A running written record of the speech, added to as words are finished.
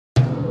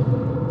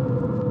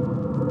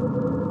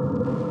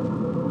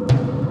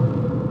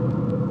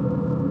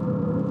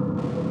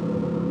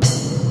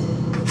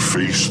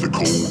the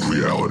cold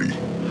reality.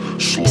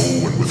 Slow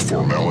and with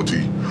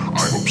formality,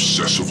 I'm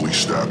obsessively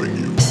stabbing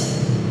you.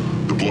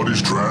 The blood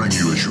is drowning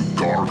you as you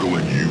gargle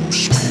and you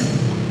spew.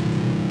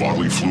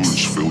 Bodily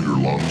fluids fill your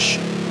lungs.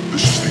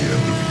 This is the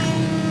end of you.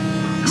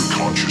 Your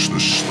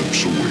consciousness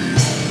slips away,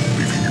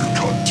 leaving your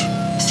cunt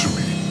to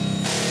me.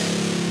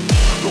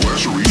 The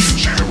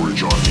lacerations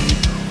hemorrhage on me.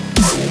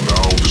 I will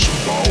now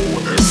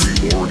disembowel every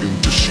organ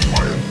to see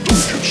my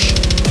indulgence.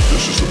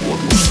 This is the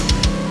bloodlust in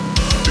me.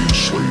 The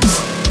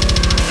enslaver.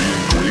 The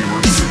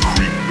engraver to the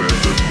creek bed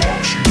that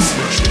mocks you to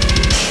resting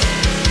place.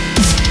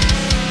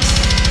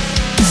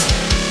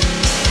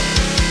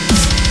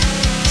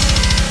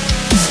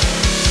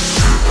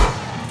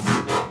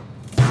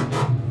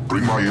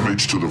 Bring my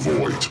image to the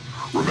void.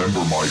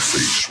 Remember my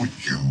face when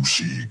you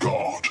see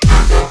God.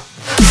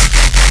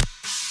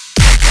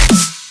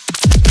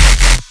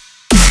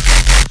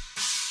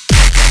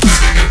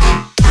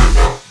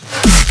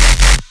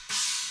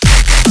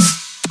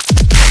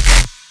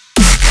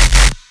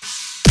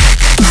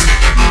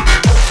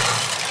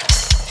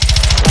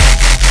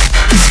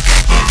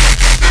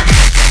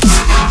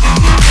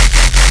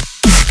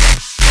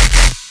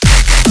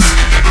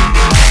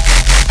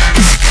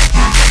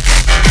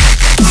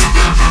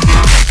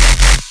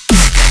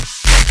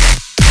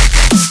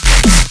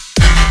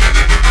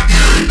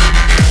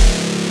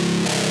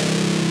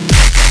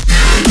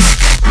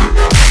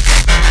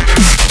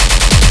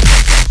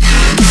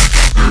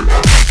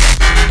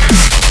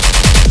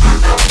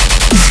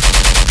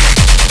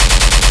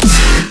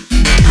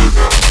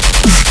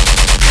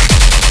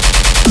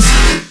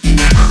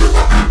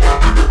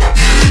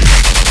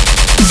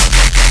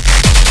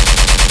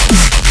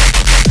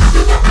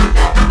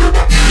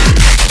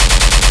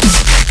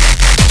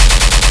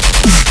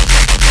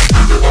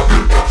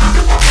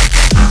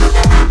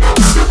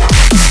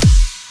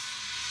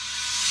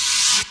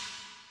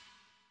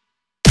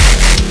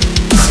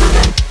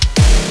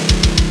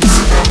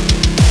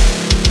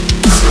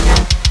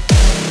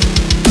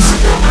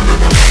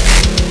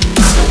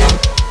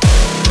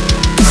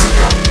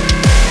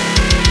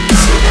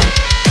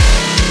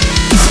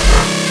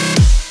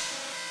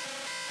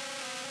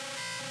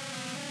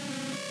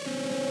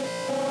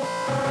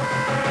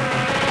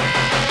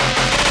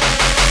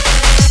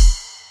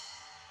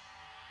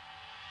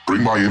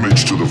 Bring my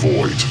image to the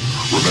void.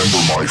 Remember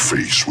my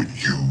face when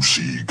you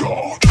see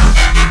God.